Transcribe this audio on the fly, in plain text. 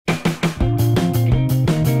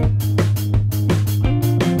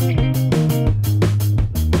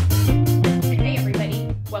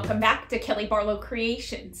Kelly Barlow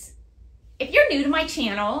Creations. If you're new to my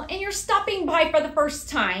channel and you're stopping by for the first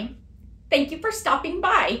time, thank you for stopping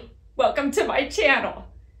by. Welcome to my channel.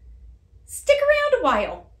 Stick around a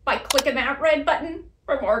while by clicking that red button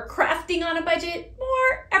for more crafting on a budget,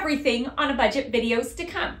 more everything on a budget videos to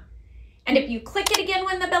come. And if you click it again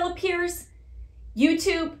when the bell appears,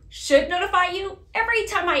 YouTube should notify you every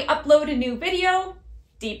time I upload a new video,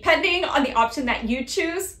 depending on the option that you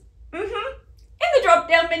choose, in the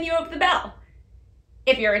drop-down menu of the bell.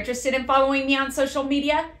 If you're interested in following me on social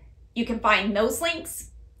media, you can find those links,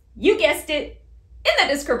 you guessed it, in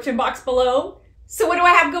the description box below. So what do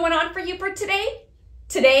I have going on for you for today?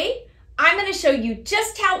 Today, I'm going to show you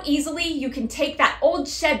just how easily you can take that old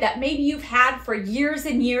shed that maybe you've had for years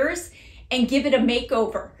and years and give it a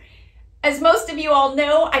makeover. As most of you all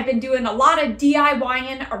know, I've been doing a lot of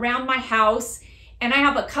DIYing around my house, and I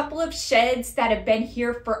have a couple of sheds that have been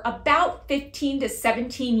here for about 15 to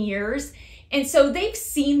 17 years. And so they've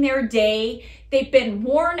seen their day, they've been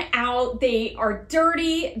worn out, they are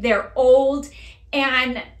dirty, they're old,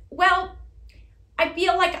 and well, I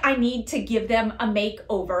feel like I need to give them a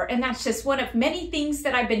makeover. And that's just one of many things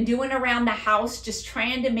that I've been doing around the house, just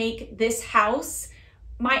trying to make this house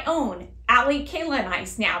my own. Allie, Kayla, and I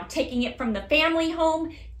now taking it from the family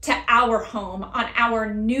home to our home on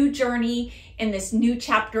our new journey in this new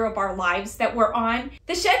chapter of our lives that we're on.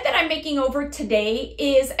 The shed that I'm making over today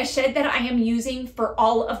is a shed that I am using for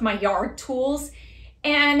all of my yard tools.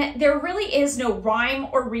 And there really is no rhyme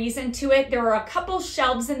or reason to it. There are a couple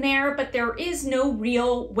shelves in there, but there is no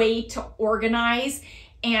real way to organize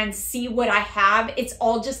and see what I have. It's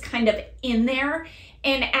all just kind of in there.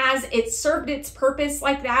 And as it served its purpose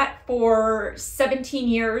like that for 17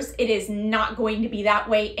 years, it is not going to be that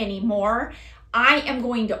way anymore. I am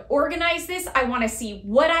going to organize this. I want to see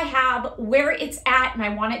what I have, where it's at, and I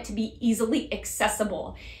want it to be easily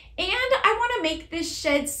accessible. And I want to make this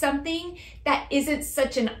shed something that isn't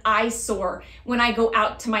such an eyesore when I go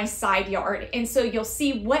out to my side yard. And so you'll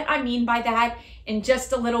see what I mean by that in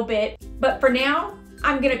just a little bit. But for now,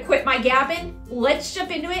 I'm gonna quit my gabbing. Let's jump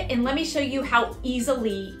into it and let me show you how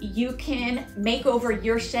easily you can make over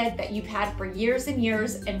your shed that you've had for years and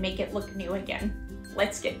years and make it look new again.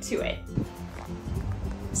 Let's get to it.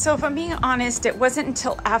 So if I'm being honest, it wasn't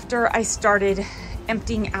until after I started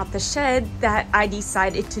emptying out the shed that I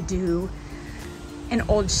decided to do an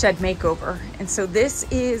old shed makeover. And so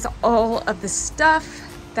this is all of the stuff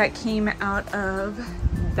that came out of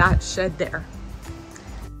that shed there.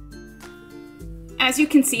 As you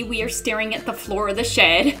can see, we are staring at the floor of the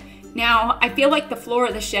shed. Now, I feel like the floor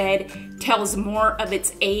of the shed tells more of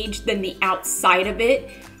its age than the outside of it.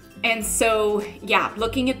 And so, yeah,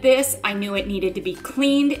 looking at this, I knew it needed to be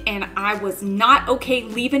cleaned, and I was not okay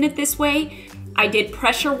leaving it this way. I did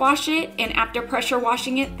pressure wash it, and after pressure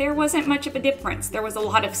washing it, there wasn't much of a difference. There was a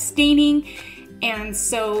lot of staining, and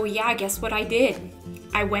so, yeah, guess what I did?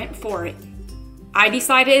 I went for it. I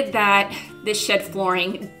decided that this shed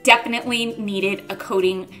flooring definitely needed a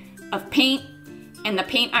coating of paint, and the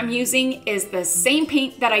paint I'm using is the same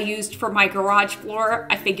paint that I used for my garage floor.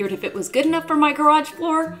 I figured if it was good enough for my garage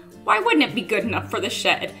floor, why wouldn't it be good enough for the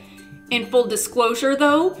shed? In full disclosure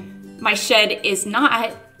though, my shed is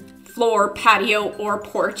not floor, patio, or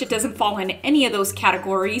porch. It doesn't fall in any of those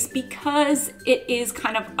categories because it is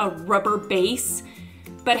kind of a rubber base.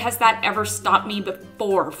 But has that ever stopped me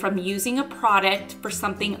before from using a product for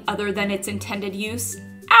something other than its intended use?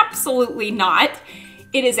 Absolutely not.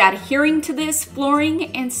 It is adhering to this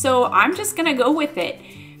flooring, and so I'm just gonna go with it.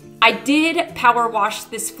 I did power wash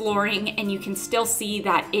this flooring, and you can still see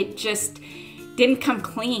that it just didn't come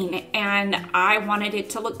clean, and I wanted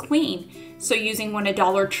it to look clean. So using one of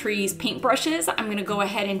Dollar Tree's paintbrushes, I'm gonna go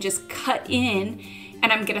ahead and just cut in.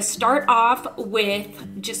 And I'm gonna start off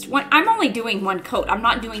with just one. I'm only doing one coat. I'm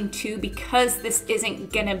not doing two because this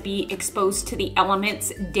isn't gonna be exposed to the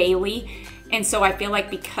elements daily. And so I feel like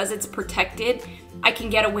because it's protected, I can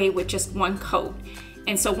get away with just one coat.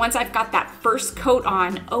 And so once I've got that first coat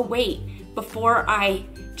on, oh wait, before I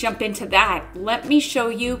jump into that, let me show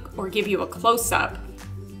you or give you a close-up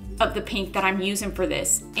of the paint that I'm using for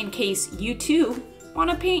this in case you too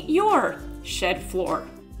wanna paint your shed floor.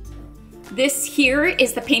 This here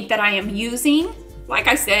is the paint that I am using. Like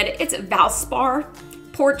I said, it's Valspar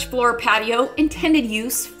porch, floor, patio, intended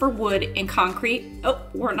use for wood and concrete. Oh,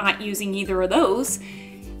 we're not using either of those.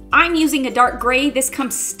 I'm using a dark gray. This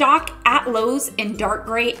comes stock at Lowe's in dark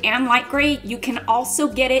gray and light gray. You can also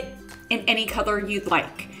get it in any color you'd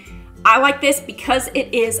like. I like this because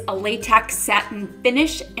it is a latex satin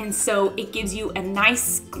finish, and so it gives you a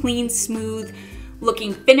nice, clean, smooth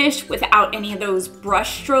looking finish without any of those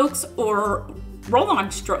brush strokes or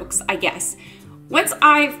roll-on strokes, I guess. Once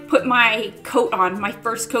I've put my coat on, my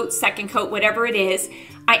first coat, second coat, whatever it is,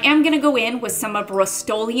 I am gonna go in with some of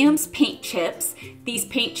Rust-Oleum's paint chips. These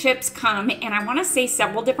paint chips come in, I wanna say,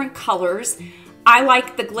 several different colors. I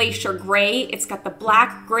like the Glacier Gray. It's got the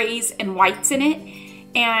black, grays, and whites in it.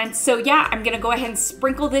 And so yeah, I'm gonna go ahead and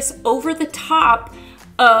sprinkle this over the top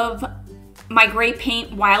of my gray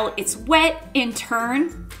paint while it's wet, in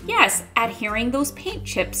turn, yes, adhering those paint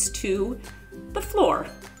chips to the floor.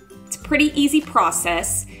 It's a pretty easy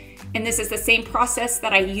process, and this is the same process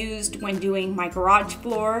that I used when doing my garage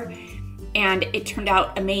floor, and it turned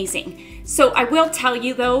out amazing. So I will tell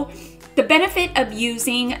you though, the benefit of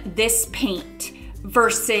using this paint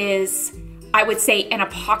versus, I would say, an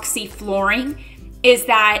epoxy flooring is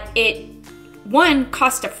that it, one,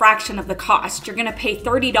 cost a fraction of the cost. You're gonna pay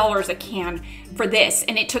 $30 a can for this,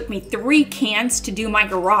 and it took me 3 cans to do my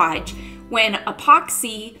garage, when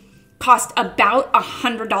epoxy cost about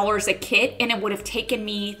 $100 a kit, and it would have taken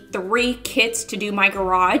me 3 kits to do my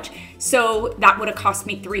garage, so that would have cost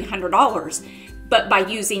me $300. But by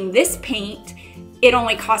using this paint, it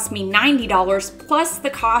only cost me $90 plus the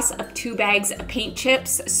cost of 2 bags of paint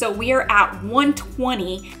chips, so we are at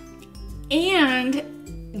 $120, and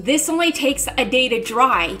this only takes a day to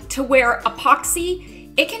dry, to where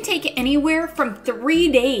epoxy, it can take anywhere from 3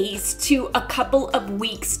 days to a couple of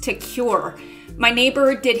weeks to cure. My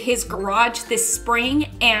neighbor did his garage this spring,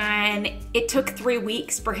 and it took 3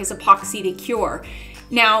 weeks for his epoxy to cure.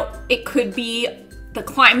 Now, it could be the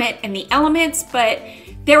climate and the elements, but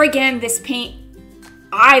there again, this paint,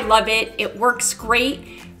 I love it. It works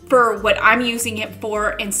great for what I'm using it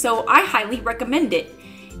for, and so I highly recommend it.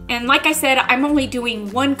 And like I said, I'm only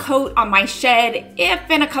doing 1 coat on my shed. If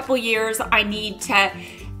in a couple years I need to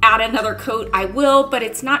add another coat, I will, but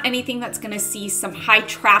it's not anything that's gonna see some high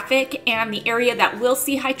traffic, and the area that will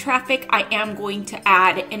see high traffic, I am going to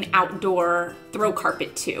add an outdoor throw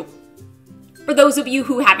carpet to. For those of you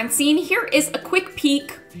who haven't seen, here is a quick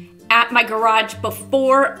peek at my garage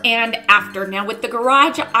before and after. Now with the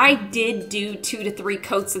garage, I did do 2 to 3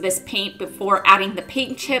 coats of this paint before adding the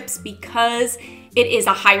paint chips, because it is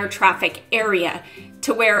a higher traffic area,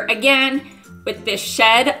 to where again, with this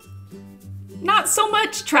shed, not so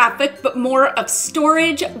much traffic, but more of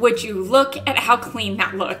storage. Would you look at how clean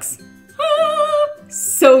that looks? Ah,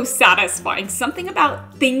 so satisfying. Something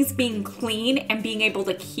about things being clean and being able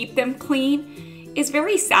to keep them clean is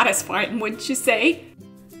very satisfying, wouldn't you say?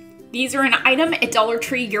 These are an item at Dollar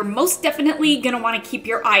Tree you're most definitely gonna wanna keep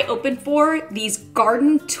your eye open for. These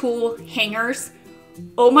garden tool hangers.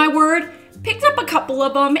 Oh my word. Picked up a couple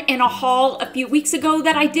of them in a haul a few weeks ago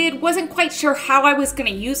that I did. Wasn't quite sure how I was gonna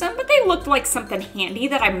use them, but they looked like something handy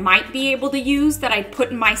that I might be able to use, that I'd put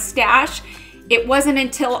in my stash. It wasn't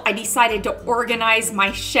until I decided to organize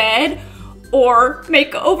my shed or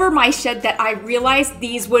make over my shed that I realized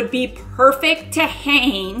these would be perfect to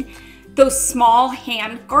hang those small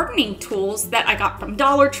hand gardening tools that I got from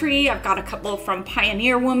Dollar Tree. I've got a couple from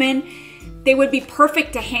Pioneer Woman. They would be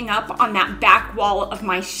perfect to hang up on that back wall of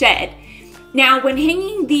my shed. Now, when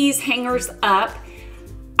hanging these hangers up,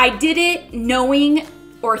 I did it knowing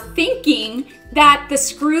or thinking that the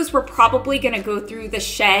screws were probably gonna go through the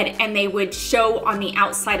shed and they would show on the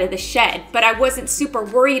outside of the shed, but I wasn't super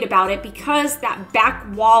worried about it because that back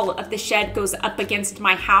wall of the shed goes up against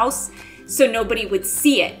my house, so nobody would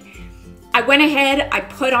see it. I went ahead, I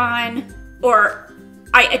put on, or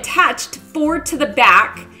I attached 4 to the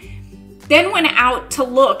back, then went out to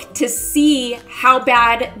look to see how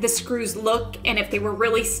bad the screws look and if they were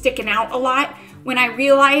really sticking out a lot, when I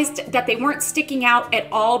realized that they weren't sticking out at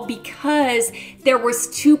all because there was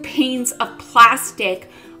 2 panes of plastic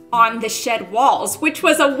on the shed walls, which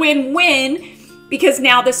was a win-win because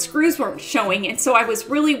now the screws weren't showing. And so I was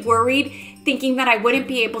really worried, thinking that I wouldn't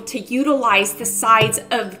be able to utilize the sides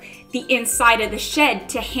of the inside of the shed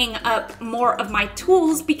to hang up more of my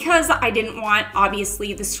tools, because I didn't want,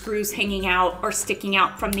 obviously, the screws hanging out or sticking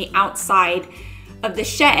out from the outside of the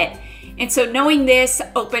shed. And so knowing this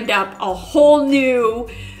opened up a whole new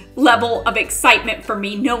level of excitement for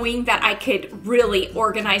me, knowing that I could really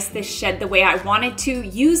organize this shed the way I wanted to,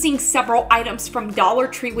 using several items from Dollar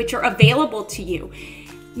Tree, which are available to you.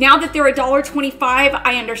 Now that they're $1.25,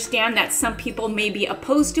 I understand that some people may be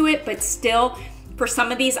opposed to it, but still, for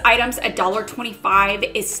some of these items,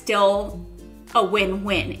 $1.25 is still a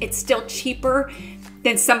win-win. It's still cheaper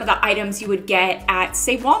than some of the items you would get at,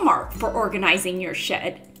 say, Walmart for organizing your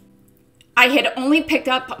shed. I had only picked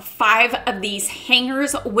up 5 of these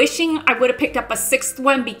hangers, wishing I would have picked up a 6th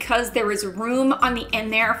one because there is room on the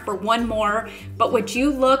end there for one more. But would you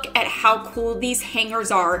look at how cool these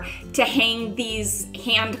hangers are to hang these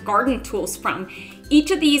hand garden tools from.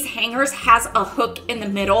 Each of these hangers has a hook in the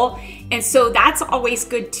middle, and so that's always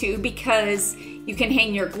good too, because you can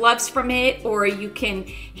hang your gloves from it, or you can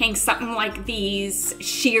hang something like these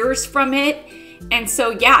shears from it. And so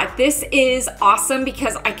yeah, this is awesome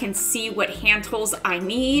because I can see what hand tools I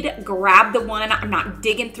need, grab the one. I'm not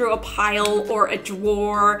digging through a pile or a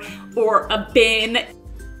drawer or a bin.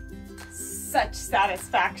 Such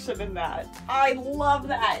satisfaction in that. I love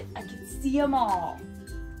that. I can see them all.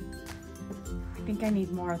 I think I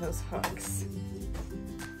need more of those hooks.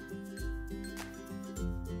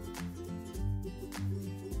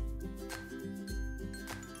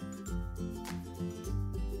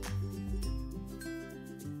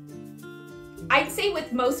 I'd say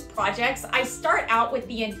with most projects, I start out with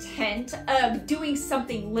the intent of doing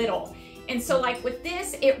something little. And so like with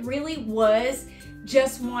this, it really was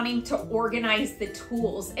just wanting to organize the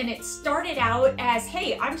tools. And it started out as,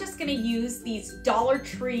 hey, I'm just gonna use these Dollar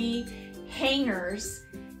Tree hangers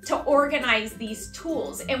to organize these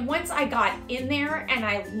tools. And once I got in there and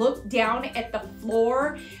I looked down at the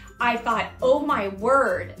floor, I thought, oh my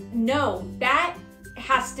word, no, that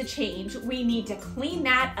has to change. We need to clean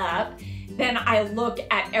that up. Then I look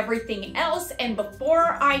at everything else, and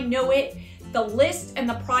before I know it, the list and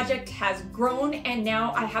the project has grown, and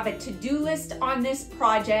now I have a to-do list on this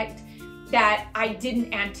project that I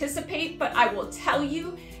didn't anticipate. But I will tell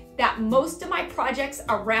you that most of my projects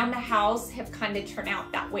around the house have kind of turned out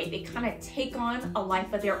that way. They kind of take on a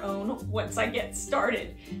life of their own once I get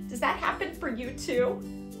started. Does that happen for you too?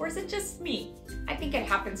 Or is it just me? I think it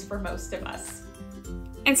happens for most of us.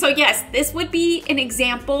 And so yes, this would be an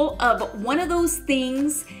example of one of those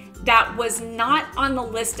things that was not on the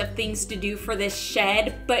list of things to do for this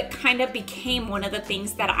shed, but kind of became one of the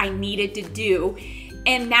things that I needed to do.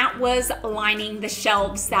 And that was lining the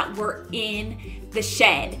shelves that were in the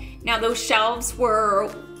shed. Now those shelves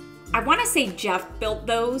were, I want to say Jeff built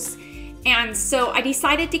those. And so I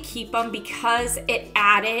decided to keep them because it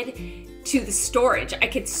added to the storage. I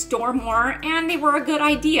could store more, and they were a good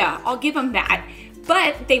idea. I'll give them that.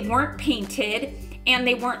 But they weren't painted and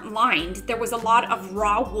they weren't lined. There was a lot of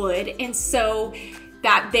raw wood, and so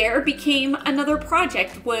that there became another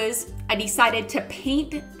project. Was I decided to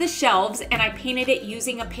paint the shelves, and I painted it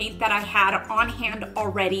using a paint that I had on hand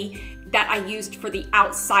already that I used for the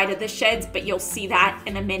outside of the sheds, but you'll see that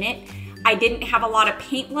in a minute. I didn't have a lot of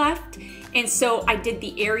paint left, and so I did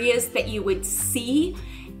the areas that you would see,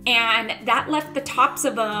 and that left the tops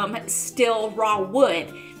of them still raw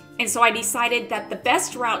wood. And so I decided that the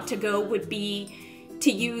best route to go would be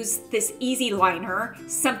to use this easy liner,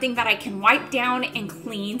 something that I can wipe down and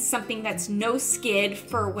clean, something that's no skid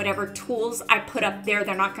for whatever tools I put up there.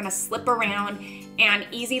 They're not gonna slip around. And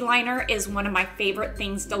easy liner is one of my favorite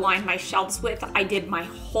things to line my shelves with. I did my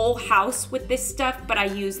whole house with this stuff, but I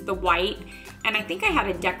used the white, and I think I had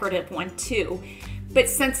a decorative one too. But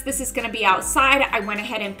since this is gonna be outside, I went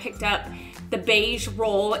ahead and picked up the beige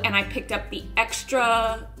roll, and I picked up the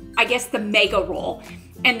extra, I guess the mega roll.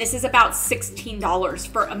 And this is about $16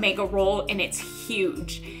 for a mega roll, and it's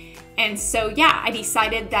huge. And so yeah, I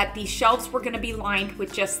decided that these shelves were gonna be lined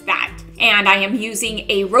with just that. And I am using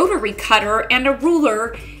a rotary cutter and a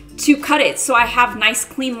ruler to cut it so I have nice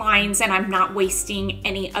clean lines and I'm not wasting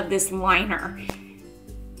any of this liner.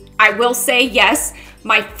 I will say, yes,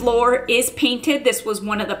 my floor is painted. This was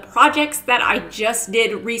one of the projects that I just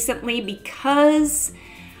did recently because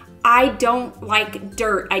I don't like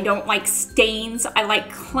dirt. I don't like stains. I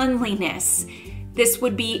like cleanliness. This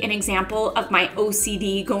would be an example of my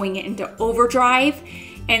OCD going into overdrive.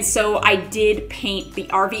 And so I did paint the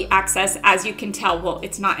RV access. As you can tell, well,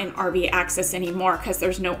 it's not an RV access anymore because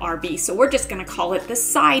there's no RV. So we're just gonna call it the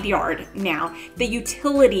side yard now, the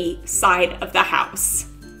utility side of the house.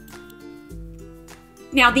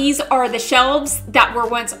 Now these are the shelves that were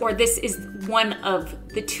once, or this is one of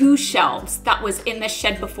the 2 shelves that was in the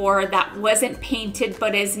shed before that wasn't painted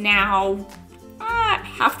but is now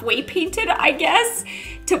halfway painted, I guess,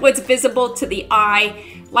 to what's visible to the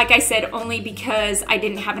eye. Like I said, only because I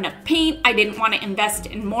didn't have enough paint. I didn't want to invest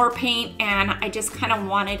in more paint, and I just kind of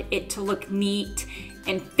wanted it to look neat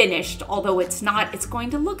and finished, although it's not. It's going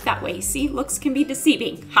to look that way. See, looks can be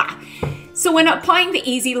deceiving. Ha! So when applying the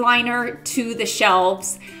easy liner to the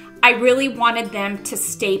shelves, I really wanted them to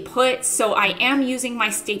stay put, so I am using my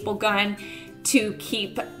staple gun to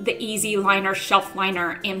keep the easy liner, shelf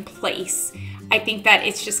liner in place. I think that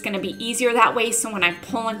it's just gonna be easier that way, so when I'm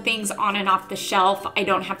pulling things on and off the shelf, I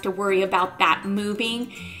don't have to worry about that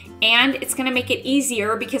moving. And it's gonna make it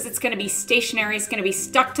easier because it's gonna be stationary, it's gonna be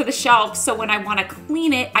stuck to the shelf, so when I wanna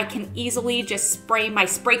clean it, I can easily just spray my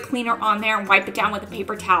spray cleaner on there and wipe it down with a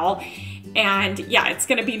paper towel. And yeah, it's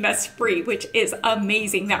gonna be mess free, which is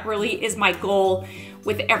amazing. That really is my goal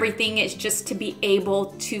with everything, is just to be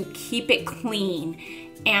able to keep it clean.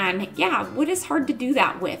 And yeah, wood is hard to do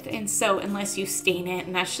that with. And so unless you stain it,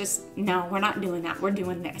 and that's just, no, we're not doing that. We're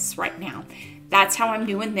doing this right now. That's how I'm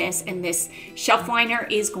doing this, and this shelf liner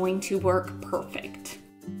is going to work perfect.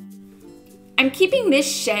 I'm keeping this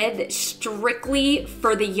shed strictly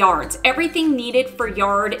for the yards. Everything needed for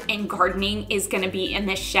yard and gardening is gonna be in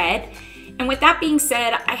this shed. And with that being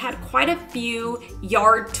said, I had quite a few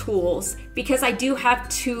yard tools because I do have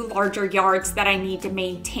 2 larger yards that I need to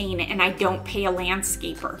maintain, and I don't pay a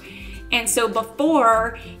landscaper. And so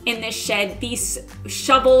before, in this shed, these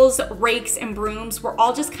shovels, rakes, and brooms were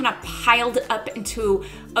all just kind of piled up into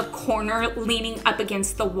a corner leaning up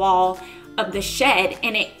against the wall of the shed,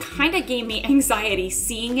 and it kind of gave me anxiety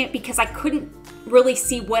seeing it because I couldn't really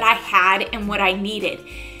see what I had and what I needed.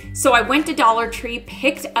 So I went to Dollar Tree,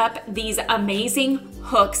 picked up these amazing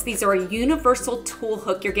hooks. These are a universal tool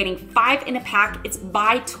hook. You're getting 5 in a pack. It's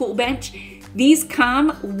by Tool Bench. These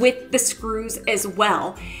come with the screws as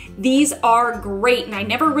well. These are great, and I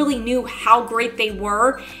never really knew how great they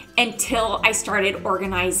were until I started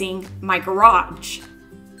organizing my garage.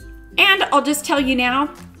 And I'll just tell you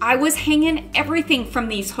now, I was hanging everything from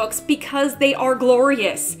these hooks because they are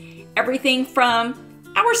glorious. Everything from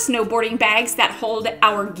our snowboarding bags that hold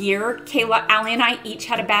our gear. Kayla, Allie, and I each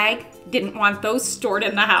had a bag. Didn't want those stored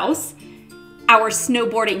in the house. Our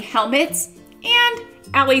snowboarding helmets, and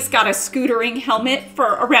Allie's got a scootering helmet for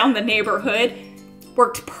around the neighborhood.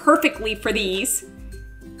 Worked perfectly for these.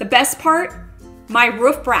 The best part, my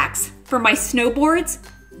roof racks for my snowboards.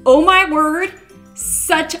 Oh my word,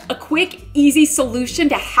 such a quick, easy solution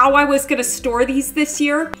to how I was gonna store these this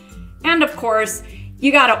year. And of course,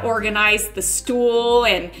 you gotta organize the stool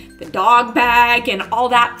and the dog bag and all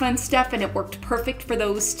that fun stuff, and it worked perfect for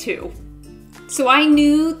those too. So I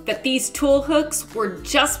knew that these tool hooks were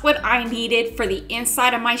just what I needed for the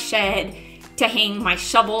inside of my shed to hang my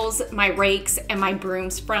shovels, my rakes, and my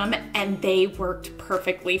brooms from, and they worked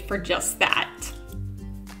perfectly for just that.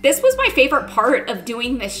 This was my favorite part of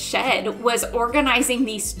doing this shed, was organizing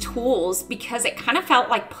these tools, because it kind of felt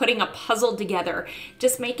like putting a puzzle together,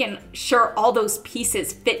 just making sure all those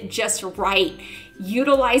pieces fit just right,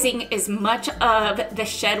 utilizing as much of the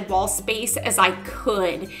shed wall space as I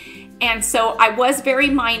could. And so I was very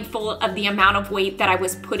mindful of the amount of weight that I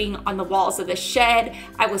was putting on the walls of the shed.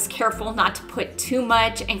 I was careful not to put too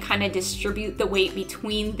much and kind of distribute the weight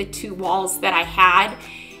between the 2 walls that I had.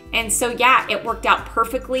 And so yeah, it worked out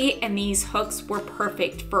perfectly, and these hooks were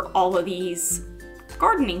perfect for all of these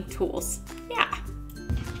gardening tools. Yeah.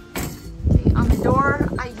 Okay, on the door,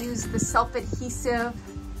 I used the self-adhesive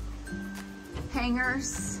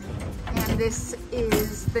hangers, and this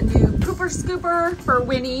is the new pooper scooper for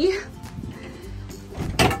Winnie.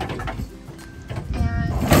 And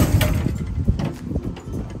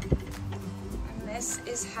this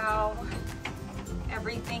is how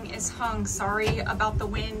everything is hung. Sorry about the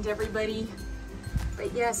wind, everybody.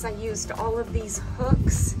 But yes, I used all of these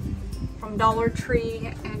hooks from Dollar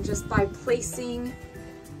Tree, and just by placing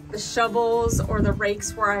the shovels or the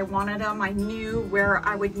rakes where I wanted them, I knew where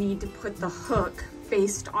I would need to put the hook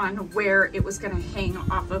based on where it was going to hang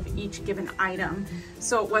off of each given item.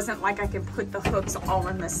 So it wasn't like I could put the hooks all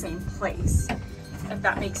in the same place, if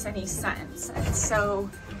that makes any sense. And so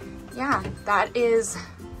yeah, that is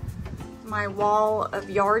my wall of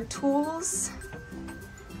yard tools,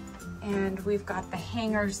 and we've got the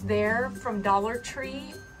hangers there from Dollar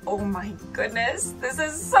Tree. Oh my goodness, this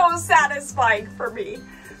is so satisfying for me.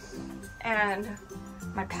 And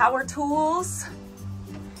my power tools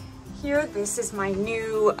here. This is my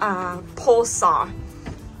new pole saw.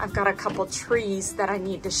 I've got a couple trees that I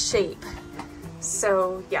need to shape,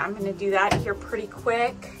 so yeah, I'm gonna do that here pretty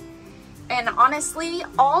quick. And honestly,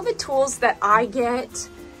 all the tools that I get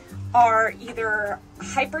are either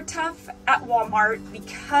Hyper Tough at Walmart,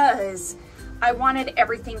 because I wanted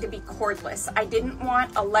everything to be cordless. I didn't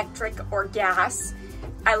want electric or gas.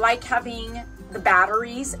 I like having the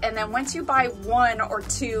batteries, and then once you buy 1 or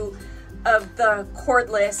 2 of the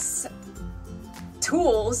cordless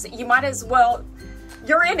tools, you might as well,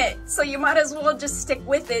 you're in it, so you might as well just stick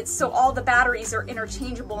with it, so all the batteries are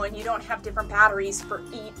interchangeable and you don't have different batteries for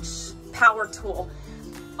each power tool.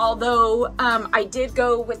 Although I did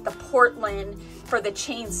go with the Portland for the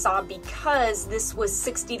chainsaw because this was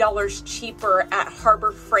 $60 cheaper at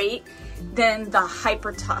Harbor Freight than the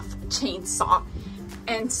Hyper Tough chainsaw.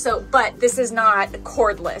 And so, but this is not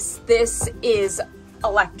cordless. This is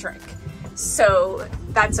electric. So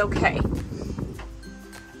that's okay.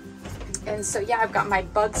 And so yeah, I've got my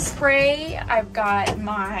bug spray, I've got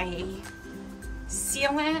my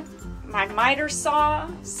sealant, my miter saw,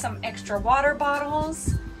 some extra water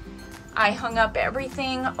bottles. I hung up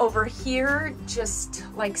everything over here just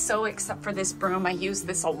like so, except for this broom. I use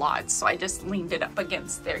this a lot, so I just leaned it up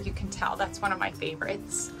against there. You can tell that's one of my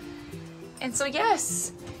favorites. And so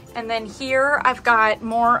yes, and then here I've got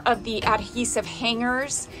more of the adhesive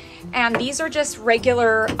hangers, and these are just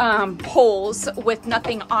regular poles with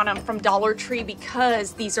nothing on them from Dollar Tree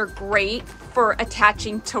because these are great for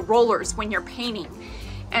attaching to rollers when you're painting.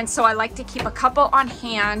 And so I like to keep a couple on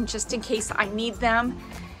hand just in case I need them.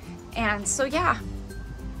 And so yeah,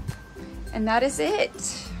 and that is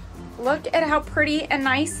it. Look at how pretty and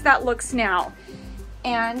nice that looks now.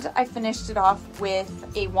 And I finished it off with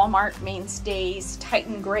a Walmart Mainstays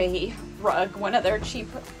Titan Gray rug, one of their cheap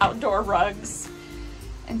outdoor rugs.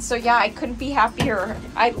 And so yeah, I couldn't be happier.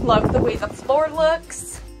 I love the way the floor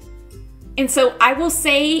looks. And so I will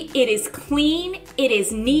say it is clean, it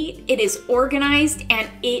is neat, it is organized, and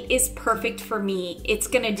it is perfect for me. It's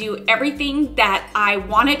gonna do everything that I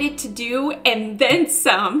wanted it to do and then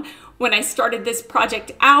some. When I started this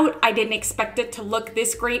project out, I didn't expect it to look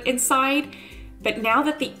this great inside, but now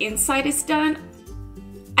that the inside is done,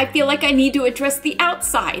 I feel like I need to address the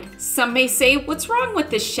outside. Some may say, what's wrong with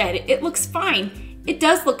this shed? It looks fine. It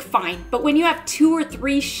does look fine, but when you have 2 or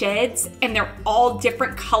 3 sheds and they're all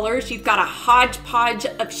different colors, you've got a hodgepodge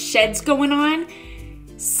of sheds going on,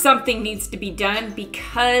 something needs to be done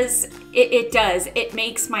because it does. It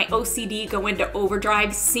makes my OCD go into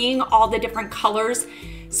overdrive seeing all the different colors.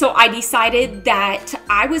 So I decided that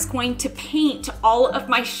I was going to paint all of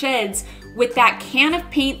my sheds with that can of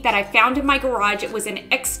paint that I found in my garage. It was an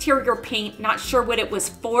exterior paint, not sure what it was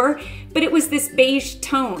for, but it was this beige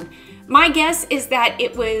tone. My guess is that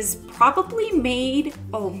it was probably made,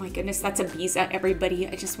 oh my goodness, that's a Biza, everybody.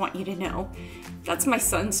 I just want you to know. That's my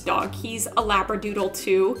son's dog. He's a Labradoodle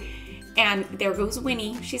too. And there goes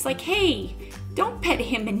Winnie. She's like, hey, don't pet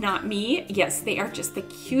him and not me. Yes, they are just the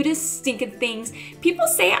cutest stinking things. People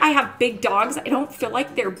say I have big dogs. I don't feel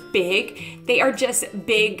like they're big. They are just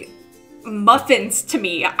big muffins to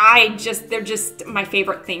me. They're just my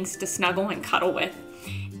favorite things to snuggle and cuddle with.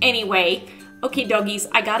 Anyway, okay, doggies,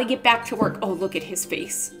 I gotta get back to work. Oh, look at his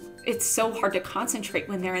face. It's so hard to concentrate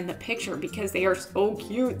when they're in the picture because they are so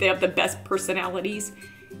cute. They have the best personalities.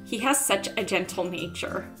 He has such a gentle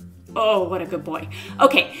nature. Oh, what a good boy.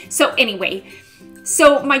 Okay, so anyway,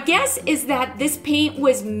 so my guess is that this paint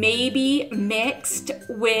was maybe mixed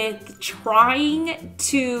with trying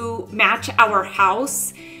to match our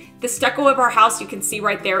house. The stucco of our house, you can see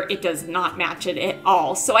right there, it does not match it at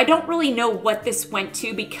all. So I don't really know what this went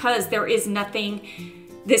to because there is nothing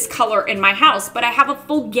this color in my house, but I have a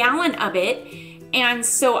full gallon of it. And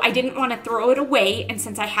so I didn't want to throw it away. And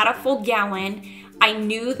since I had a full gallon, I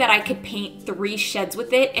knew that I could paint 3 sheds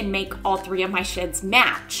with it and make all 3 of my sheds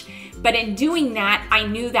match. But in doing that, I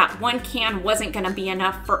knew that 1 can wasn't gonna be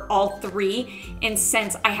enough for all 3. And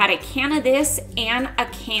since I had a can of this and a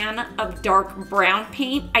can of dark brown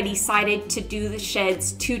paint, I decided to do the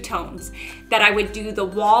sheds 2 tones. That I would do the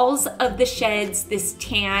walls of the sheds, this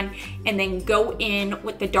tan, and then go in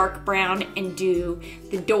with the dark brown and do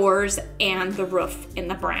the doors and the roof in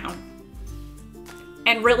the brown.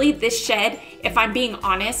 And really this shed, if I'm being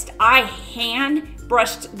honest, I hand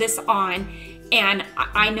brushed this on. And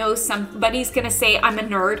I know somebody's gonna say I'm a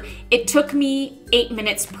nerd. It took me 8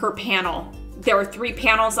 minutes per panel. There were 3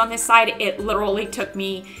 panels on this side. It literally took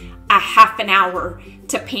me a half an hour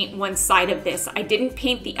to paint one side of this. I didn't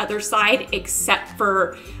paint the other side except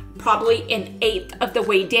for probably 1/8 of the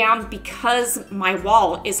way down because my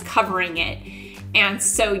wall is covering it. And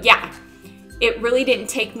so yeah, it really didn't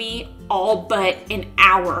take me all but an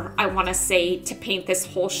hour, I wanna say, to paint this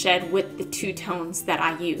whole shed with the 2 tones that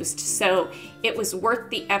I used. So it was worth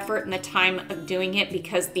the effort and the time of doing it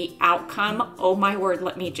because the outcome, oh my word,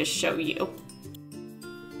 let me just show you.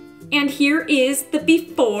 And here is the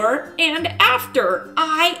before and after.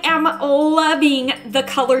 I am loving the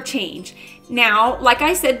color change. Now, like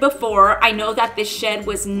I said before, I know that this shed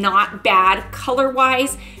was not bad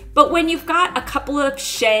color-wise, but when you've got a couple of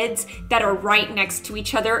sheds that are right next to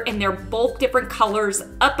each other and they're both different colors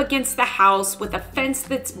up against the house with a fence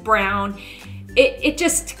that's brown,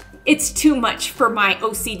 it's too much for my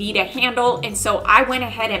OCD to handle. And so I went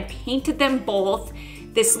ahead and painted them both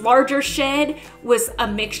This larger shed was a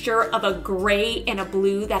mixture of a gray and a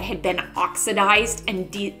blue that had been oxidized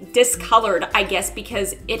and discolored, I guess,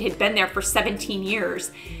 because it had been there for 17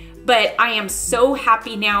 years. But I am so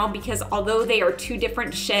happy now because although they are two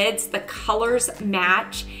different sheds, the colors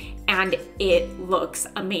match and it looks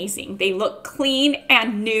amazing. They look clean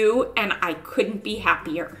and new, and I couldn't be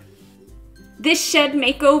happier. This shed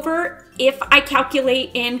makeover, if I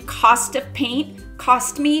calculate in cost of paint,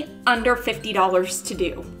 cost me under $50 to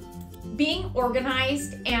do. Being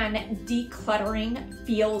organized and decluttering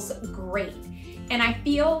feels great. And I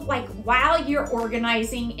feel like while you're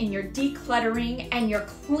organizing and you're decluttering and you're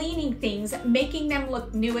cleaning things, making them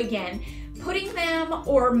look new again, putting them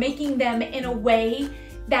or making them in a way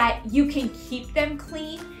that you can keep them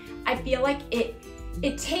clean, I feel like it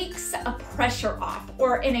takes a pressure off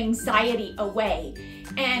or an anxiety away.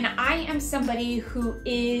 And I am somebody who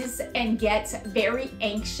is and gets very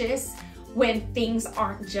anxious when things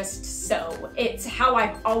aren't just so. It's how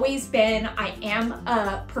I've always been. I am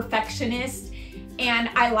a perfectionist and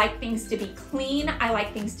I like things to be clean. I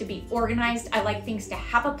like things to be organized. I like things to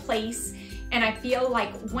have a place. And I feel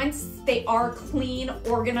like once they are clean,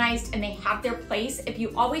 organized, and they have their place, if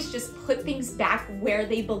you always just put things back where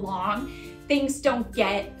they belong, things don't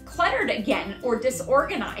get cluttered again or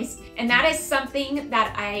disorganized. And that is something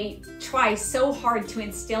that I try so hard to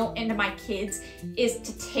instill into my kids, is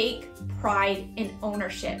to take pride in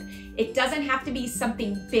ownership. It doesn't have to be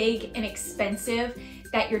something big and expensive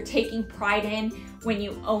that you're taking pride in when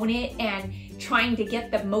you own it and trying to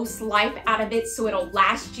get the most life out of it so it'll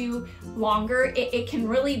last you longer. It can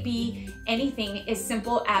really be anything as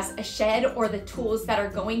simple as a shed or the tools that are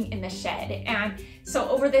going in the shed. And so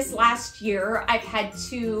over this last year, I've had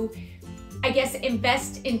to, I guess,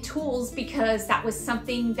 invest in tools because that was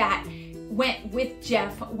something that went with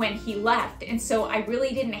Jeff when he left. And so I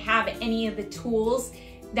really didn't have any of the tools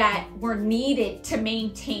that were needed to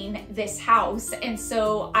maintain this house. And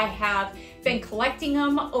so I have been collecting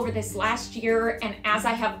them over this last year. And as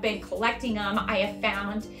I have been collecting them, I have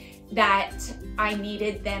found that I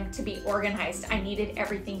needed them to be organized. I needed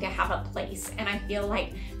everything to have a place. And I feel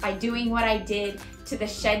like by doing what I did to the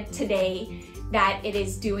shed today, that it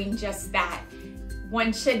is doing just that.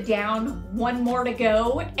 One shed down, one more to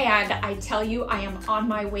go. And I tell you, I am on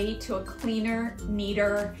my way to a cleaner,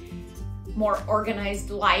 neater, more organized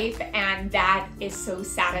life, and that is so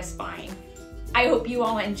satisfying. I hope you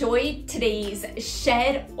all enjoyed today's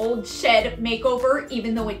old shed makeover.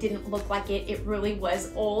 Even though it didn't look like it, it really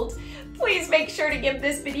was old. Please make sure to give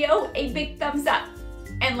this video a big thumbs up,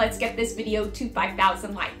 and let's get this video to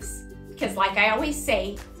 5,000 likes. Because like I always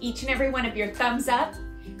say, each and every one of your thumbs up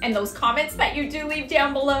and those comments that you do leave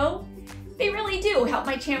down below, they really do help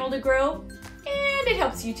my channel to grow, and it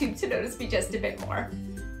helps YouTube to notice me just a bit more.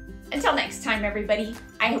 Until next time, everybody,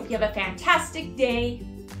 I hope you have a fantastic day.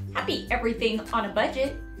 Happy everything on a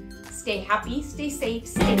budget. Stay happy, stay safe,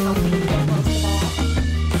 stay healthy, and most of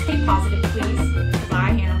all, stay positive, please, because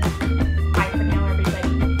I am.